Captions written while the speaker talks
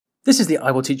This is the I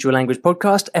Will Teach You a Language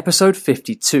podcast, episode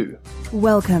 52.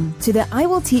 Welcome to the I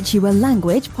Will Teach You a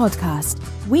Language podcast.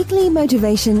 Weekly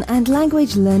motivation and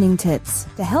language learning tips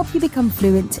to help you become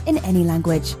fluent in any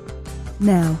language.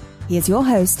 Now, here's your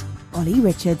host, Ollie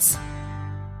Richards.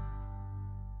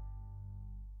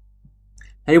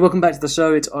 Hey, welcome back to the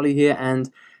show. It's Ollie here.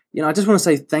 And, I just want to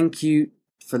say thank you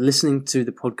for listening to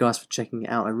the podcast, for checking it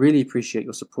out. I really appreciate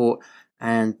your support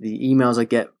and the emails I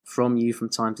get from you from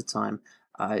time to time.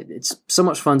 It's so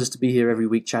much fun just to be here every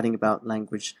week chatting about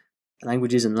languages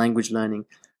and language learning.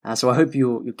 So I hope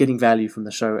you're getting value from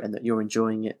the show and that you're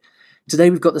enjoying it. Today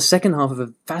we've got the second half of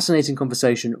a fascinating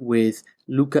conversation with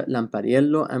Luca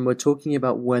Lampariello, and we're talking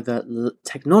about whether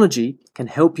technology can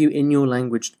help you in your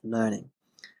language learning.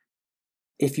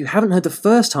 If you haven't heard the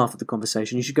first half of the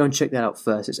conversation, you should go and check that out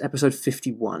first. It's episode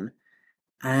 51.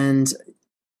 And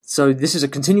so this is a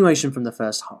continuation from the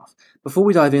first half. Before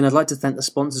we dive in, I'd like to thank the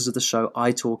sponsors of the show,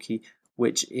 italki,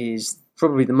 which is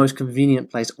probably the most convenient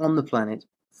place on the planet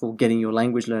for getting your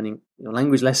language learning, your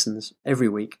language lessons every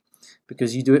week,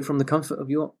 because you do it from the comfort of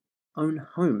your own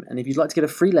home. And if you'd like to get a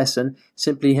free lesson,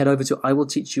 simply head over to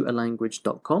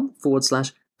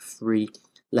iwillteachyoualanguage.com/free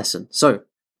lesson. So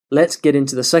let's get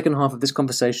into the second half of this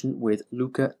conversation with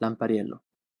Luca Lampariello.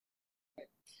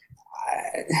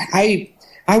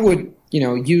 I would,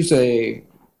 use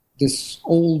this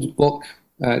old book,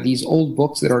 these old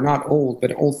books that are not old,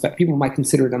 but people might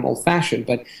consider them old-fashioned.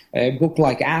 But a book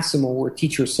like Asimo or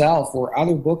Teach Yourself or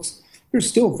other books, they're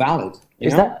still valid.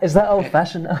 Is that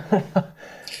old-fashioned?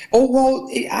 Oh, well,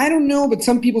 I don't know, but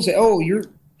some people say, oh, you're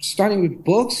starting with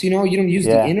books, you don't use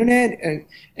the internet,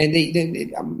 and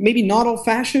they maybe not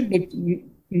old-fashioned, but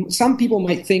some people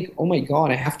might think, oh my God,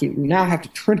 I have to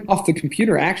turn off the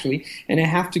computer actually, and I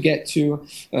have to hit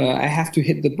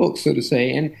the book, so to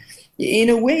say. And in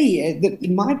a way, it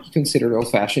might be considered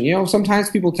old-fashioned. Sometimes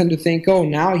people tend to think, oh,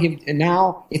 now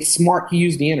it's smart to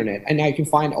use the internet, and now you can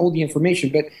find all the information.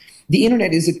 But the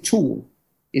internet is a tool.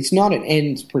 It's not an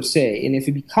end per se. And if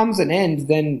it becomes an end,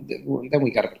 then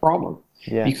we got a problem.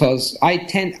 Yeah. Because I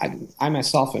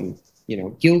myself am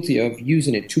guilty of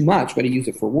using it too much, but I use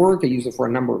it for work, I use it for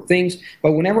a number of things.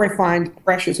 But whenever I find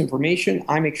precious information,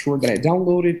 I make sure that I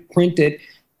download it, print it,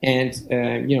 and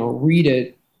read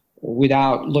it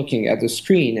without looking at the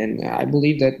screen. And I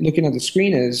believe that looking at the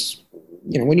screen is,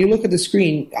 when you look at the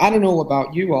screen, I don't know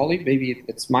about you, Ollie, maybe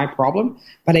it's my problem,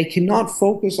 but I cannot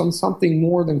focus on something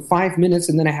more than 5 minutes,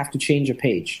 and then I have to change a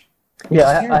page.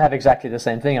 Yeah, I have exactly the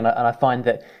same thing, and I find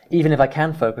that even if I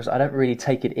can focus, I don't really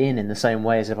take it in the same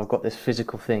way as if I've got this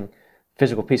physical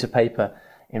piece of paper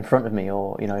in front of me,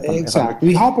 or Exactly.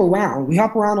 We hop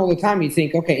around all the time. We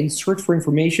think, okay, and search for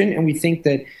information, and we think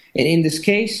that, in this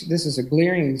case, this is a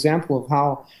glaring example of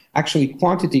how actually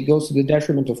quantity goes to the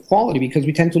detriment of quality, because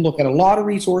we tend to look at a lot of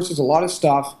resources, a lot of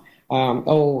stuff.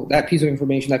 That piece of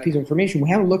information. We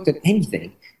haven't looked at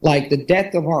anything. Like the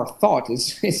depth of our thought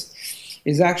is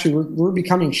actually, we're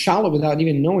becoming shallow without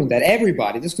even knowing that.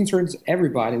 This concerns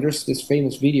everybody. And there's this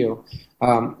famous video,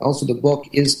 also the book,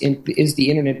 is the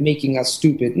internet making us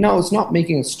stupid? No, it's not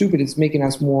making us stupid. It's making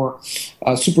us more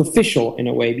superficial in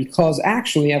a way, because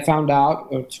actually I found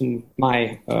out, to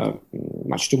my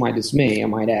much to my dismay, I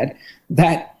might add,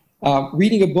 that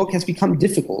reading a book has become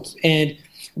difficult. And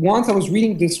once I was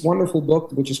reading this wonderful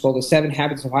book, which is called The 7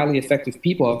 Habits of Highly Effective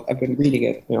People. I've been reading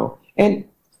it, and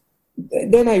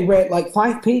then I read like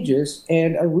 5 pages,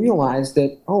 and I realized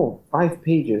that, 5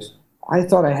 pages. I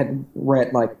thought I had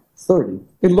read like 30.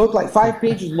 It looked like 5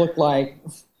 pages looked like,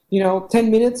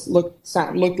 10 minutes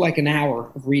looked like an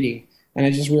hour of reading. And I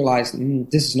just realized,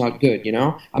 this is not good,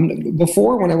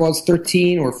 Before, when I was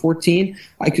 13 or 14,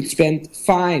 I could spend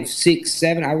 5, 6,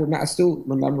 7. I still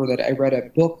remember that I read a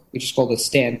book, which is called The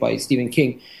Stand by Stephen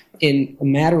King, in a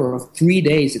matter of 3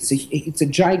 days. It's a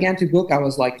gigantic book. I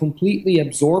was like completely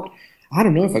absorbed. I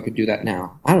don't know if I could do that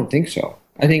now. I don't think so.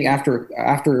 I think after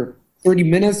 30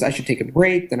 minutes, I should take a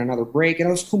break, then another break, and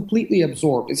I was completely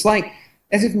absorbed. It's like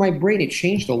as if my brain had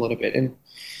changed a little bit, and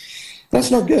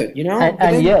that's not good,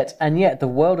 And yet, the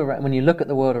world around, when you look at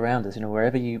the world around us,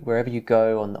 wherever you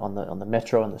go on the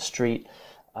metro, on the street,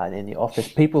 in the office,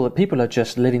 people are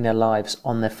just living their lives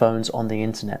on their phones, on the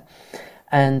internet,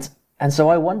 and so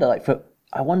I wonder,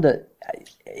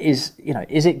 is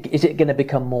it going to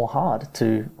become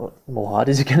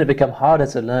is it going to become harder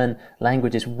to learn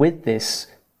languages with this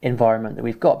environment that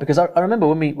we've got? Because I remember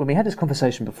when we had this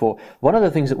conversation before, one of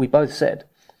the things that we both said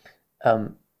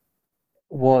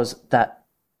was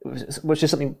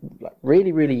just something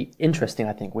really, really interesting,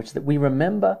 I think, which is that we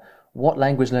remember what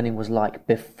language learning was like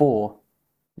before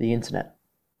the internet.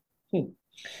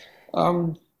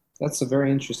 That's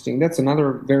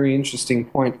another very interesting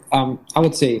point. I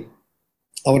would say,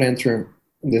 I would answer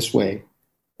this way.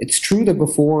 It's true that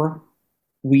before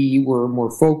we were more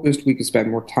focused, we could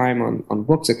spend more time on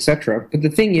books, etc. But the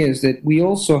thing is that we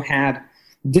also had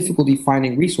difficulty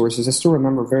finding resources. I still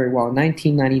remember very well in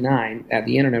 1999,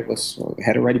 the internet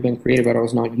had already been created, but I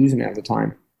was not using it at the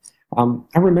time.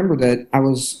 I remember that I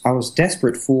was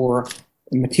desperate for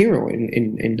material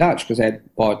in Dutch because I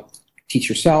had bought Teach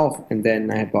Yourself and then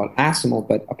I had bought Assimil.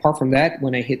 But apart from that,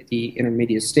 when I hit the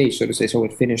intermediate stage, so to say, so I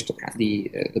finished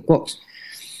the books.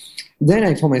 Then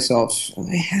I told myself,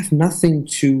 I have nothing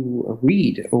to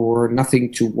read or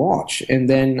nothing to watch. And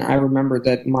then I remember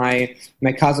that my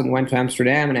cousin went to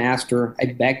Amsterdam and I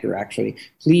begged her actually,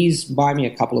 please buy me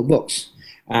a couple of books.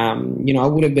 I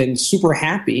would have been super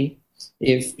happy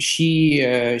if she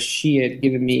had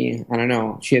given me, I don't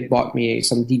know, she had bought me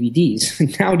some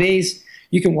DVDs. Nowadays,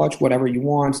 you can watch whatever you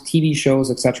want, TV shows,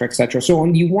 etc., etc. So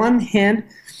on the one hand,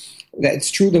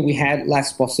 it's true that we had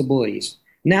less possibilities.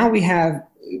 Now we have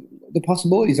the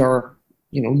possibilities are,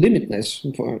 limitless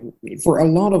for a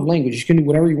lot of languages. You can do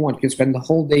whatever you want. You can spend the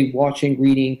whole day watching,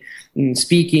 reading, and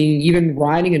speaking, even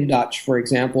writing in Dutch, for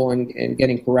example, and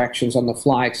getting corrections on the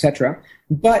fly, etc.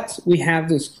 But we have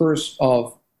this curse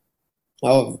of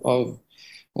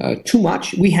too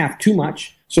much. We have too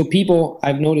much. So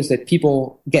I've noticed that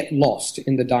people get lost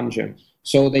in the dungeon.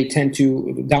 So they tend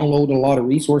to download a lot of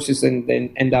resources and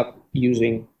then end up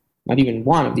using not even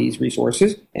one of these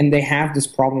resources, and they have this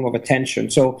problem of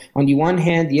attention. So on the one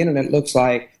hand, the internet looks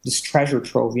like this treasure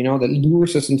trove, that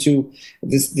lures us into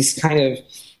this kind of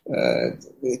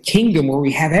kingdom where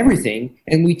we have everything,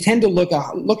 and we tend to look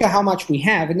at how much we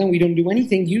have, and then we don't do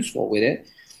anything useful with it,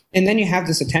 and then you have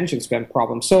this attention span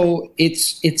problem. So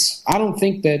it's I don't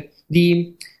think that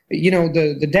the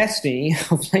destiny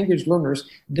of language learners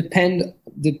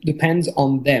depends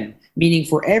on them. Meaning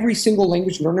for every single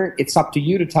language learner, it's up to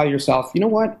you to tell yourself, you know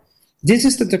what, this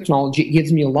is the technology. It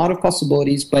gives me a lot of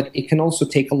possibilities, but it can also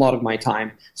take a lot of my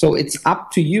time. So it's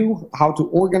up to you how to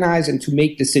organize and to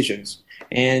make decisions.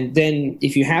 And then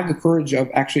if you have the courage of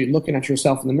actually looking at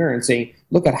yourself in the mirror and saying,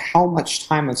 look at how much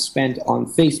time I spent on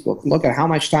Facebook, look at how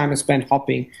much time I spent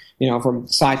hopping, from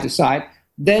side to side,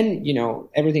 then,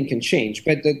 everything can change.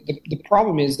 But the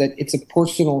problem is that it's a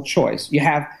personal choice. You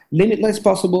have limitless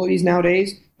possibilities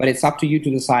nowadays, but it's up to you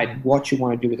to decide what you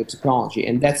want to do with the technology.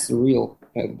 And that's the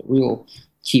real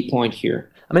key point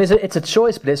here. I mean, it's a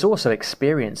choice, but it's also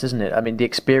experience, isn't it? I mean, the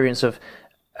experience of,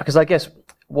 because I guess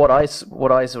what I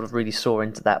sort of really saw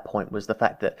into that point was the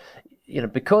fact that,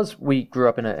 because we grew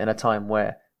up in a time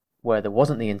where there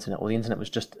wasn't the internet, or the internet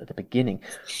was just at the beginning,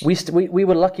 we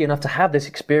were lucky enough to have this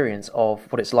experience of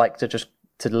what it's like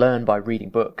to learn by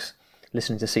reading books,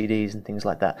 listening to CDs and things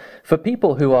like that. For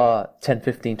people who are 10,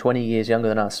 15, 20 years younger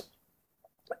than us,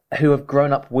 who have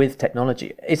grown up with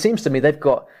technology, it seems to me they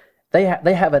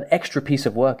have an extra piece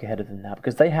of work ahead of them now,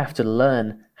 because they have to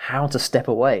learn how to step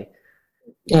away.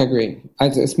 I agree.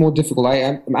 It's more difficult.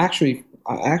 I actually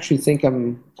think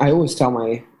I always tell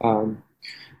my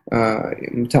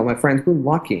friends we're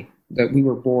lucky that we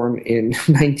were born in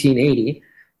 1980,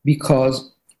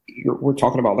 because we're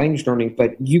talking about language learning,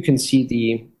 but you can see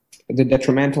the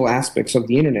detrimental aspects of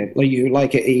the internet.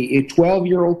 Like a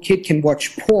 12-year-old kid can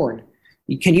watch porn.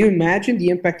 Can you imagine the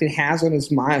impact it has on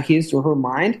his or her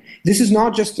mind? This is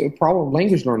not just a problem of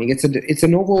language learning. It's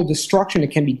an overall destruction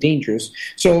that can be dangerous.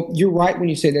 So you're right when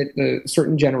you say that a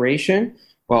certain generation,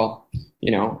 well,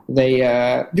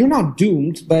 they're not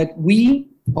doomed, but we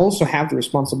also have the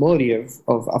responsibility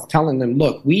of telling them,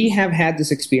 look, we have had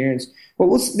this experience, but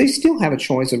they still have a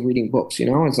choice of reading books.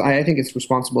 I think it's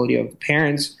responsibility of the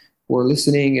parents who are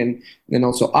listening, and then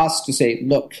also us to say,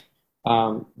 look,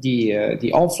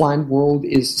 the offline world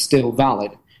is still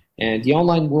valid, and the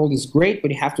online world is great,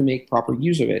 but you have to make proper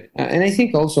use of it. And I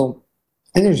think also,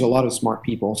 and there's a lot of smart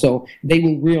people, so they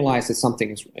will realize that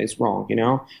something is wrong.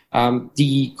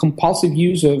 The compulsive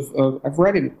use of I've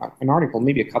read an article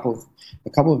maybe a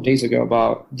couple of days ago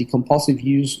about the compulsive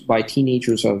use by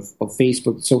teenagers of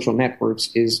Facebook social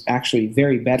networks is actually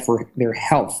very bad for their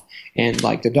health. And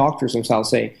like the doctors themselves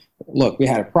say, look, we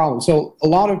had a problem. So a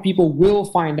lot of people will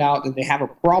find out that they have a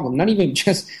problem, not even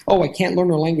just, I can't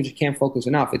learn a language, I can't focus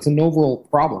enough. It's an overall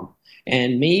problem.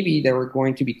 And maybe they were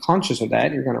going to be conscious of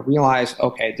that. You're going to realize,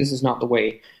 okay, this is not the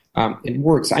way it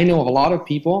works. I know of a lot of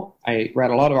people, I read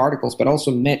a lot of articles, but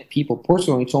also met people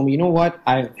personally who told me, you know what,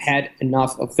 I've had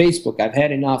enough of Facebook. I've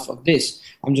had enough of this.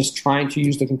 I'm just trying to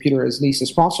use the computer as least as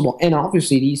possible. And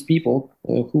obviously these people,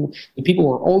 the people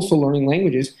who are also learning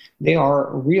languages, they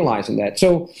are realizing that.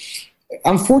 So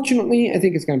Unfortunately, I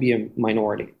think it's going to be a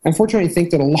minority. Unfortunately, I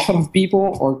think that a lot of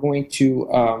people are going to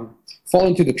fall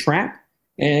into the trap,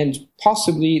 and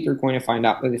possibly they're going to find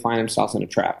out that they find themselves in a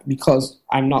trap. Because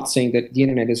I'm not saying that the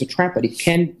internet is a trap, but it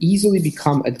can easily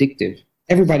become addictive.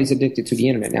 Everybody's addicted to the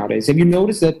internet nowadays. Have you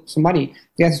noticed that somebody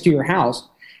gets to your house,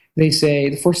 they say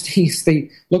the first thing is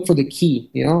they look for the key,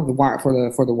 the wire for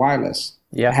the wireless.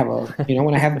 Yeah. I have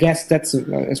when I have guests, that's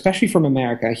especially from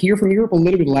America. Here from Europe, a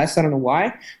little bit less. I don't know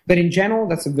why, but in general,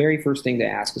 that's the very first thing they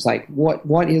ask. It's like,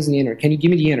 what is the internet? Can you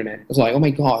give me the internet? It's like, oh my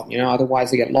god,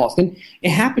 otherwise they get lost. And it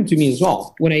happened to me as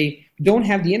well. When I don't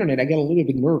have the internet, I get a little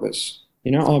bit nervous.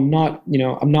 I'm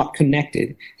not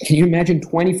connected. Can you imagine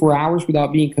 24 hours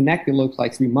without being connected? Looks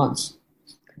like 3 months.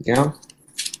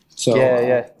 So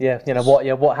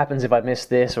what happens if I miss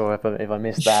this or if I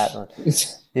miss that?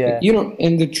 Yeah.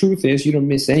 And the truth is, you don't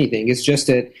miss anything. It's just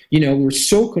that, we're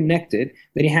so connected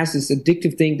that it has this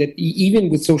addictive thing that even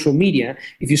with social media,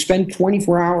 if you spend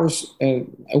 24 hours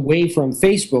away from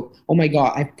Facebook, oh my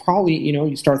God, I probably,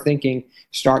 you start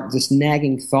this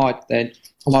nagging thought that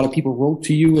a lot of people wrote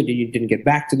to you and you didn't get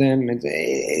back to them. And,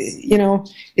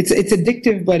 it's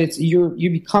addictive, but you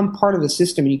become part of the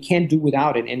system and you can't do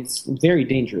without it. And it's very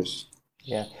dangerous.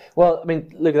 Yeah. Well, I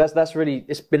mean, look, that's really,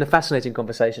 it's been a fascinating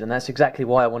conversation, and that's exactly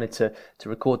why I wanted to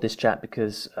record this chat,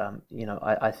 because,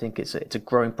 I think it's a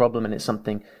growing problem, and it's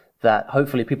something that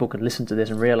hopefully people can listen to this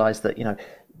and realize that,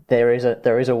 there is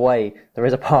a way, there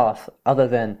is a path other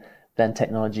than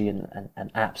technology and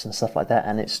apps and stuff like that.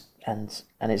 And it's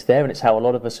there, and it's how a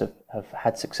lot of us have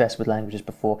had success with languages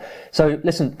before. So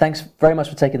listen, thanks very much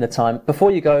for taking the time.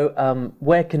 Before you go,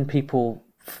 where can people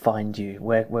find you?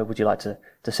 Where would you like to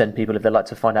send people if they'd like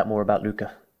to find out more about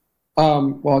Luca?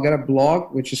 Well, I got a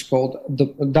blog which is called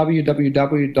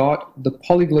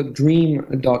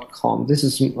www.thepolyglotdream.com. This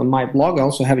is my blog. I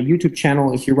also have a YouTube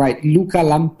channel. If you write Luca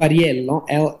Lampariello,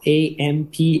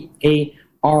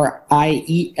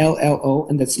 Lampariello,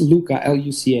 and that's Luca,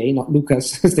 Luca, not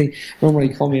Lucas, as they normally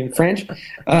call me in French.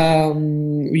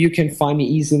 You can find me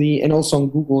easily, and also on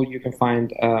Google you can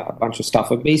find a bunch of stuff.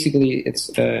 But basically,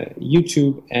 it's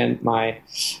YouTube and my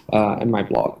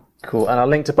blog. Cool, and I'll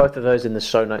link to both of those in the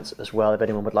show notes as well if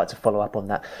anyone would like to follow up on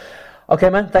that. Okay,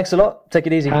 man, thanks a lot. Take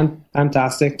it easy.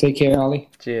 Fantastic. Take care, Ollie.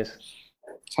 Cheers.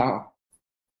 Ciao.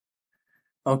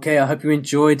 Okay, I hope you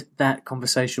enjoyed that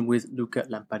conversation with Luca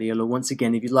Lampariello. Once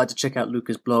again, if you'd like to check out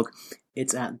Luca's blog,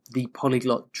 it's at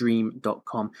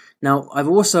thepolyglotdream.com. Now, I've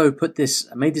also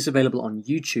made this available on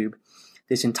YouTube,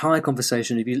 this entire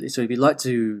conversation. If you'd like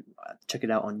to check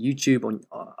it out on YouTube,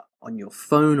 on your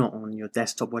phone or on your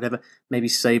desktop, whatever, maybe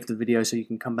save the video so you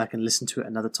can come back and listen to it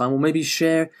another time, or maybe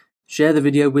share the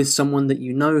video with someone that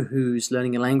you know who's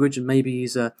learning a language, and maybe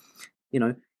he's either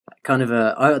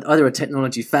a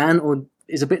technology fan or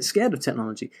is a bit scared of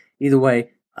technology. Either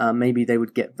way, maybe they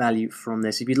would get value from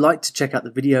this. If you'd like to check out the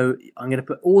video, I'm going to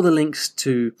put all the links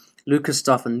to Luca's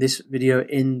stuff and this video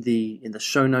in the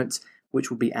show notes, which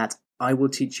will be at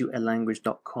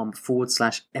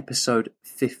iwillteachyoualanguage.com/episode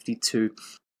 52.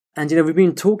 And we've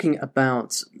been talking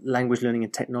about language learning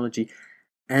and technology,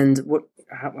 and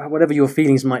whatever your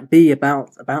feelings might be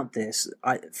about this,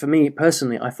 for me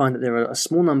personally, I find that there are a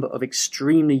small number of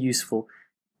extremely useful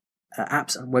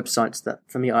apps and websites that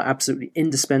for me are absolutely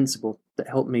indispensable, that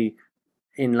help me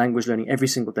in language learning every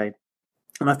single day.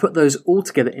 And I've put those all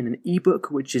together in an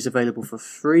ebook, which is available for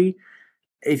free.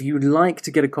 If you'd like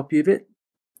to get a copy of it,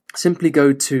 simply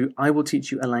go to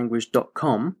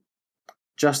iwillteachyoualanguage.com.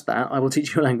 Just that,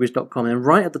 iwillteachyoualanguage.com, and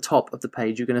right at the top of the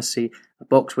page, you're going to see a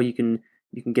box where you can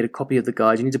get a copy of the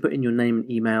guide. You need to put in your name and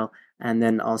email, and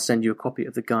then I'll send you a copy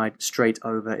of the guide straight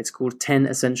over. It's called 10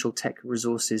 Essential Tech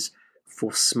Resources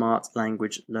for Smart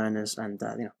Language Learners, and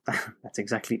that's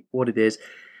exactly what it is.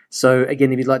 So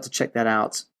again, if you'd like to check that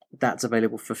out, that's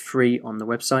available for free on the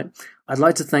website. I'd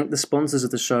like to thank the sponsors of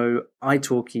the show,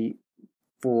 italki,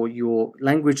 for your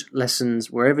language lessons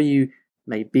wherever you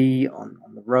may be, on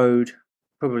the road,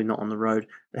 probably not on the road,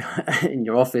 in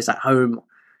your office, at home,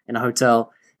 in a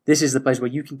hotel. This is the place where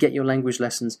you can get your language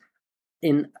lessons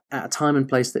at a time and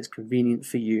place that's convenient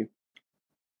for you.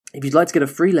 If you'd like to get a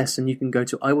free lesson, you can go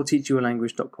to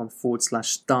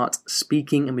iwillteachyoualanguage.com/start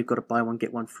speaking, and we've got a buy one,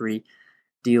 get one free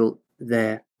deal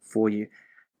there for you.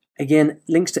 Again,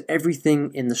 links to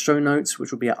everything in the show notes,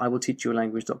 which will be at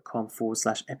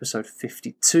iwillteachyoualanguage.com/episode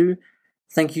 52.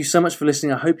 Thank you so much for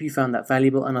listening. I hope you found that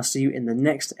valuable, and I'll see you in the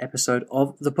next episode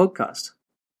of the podcast.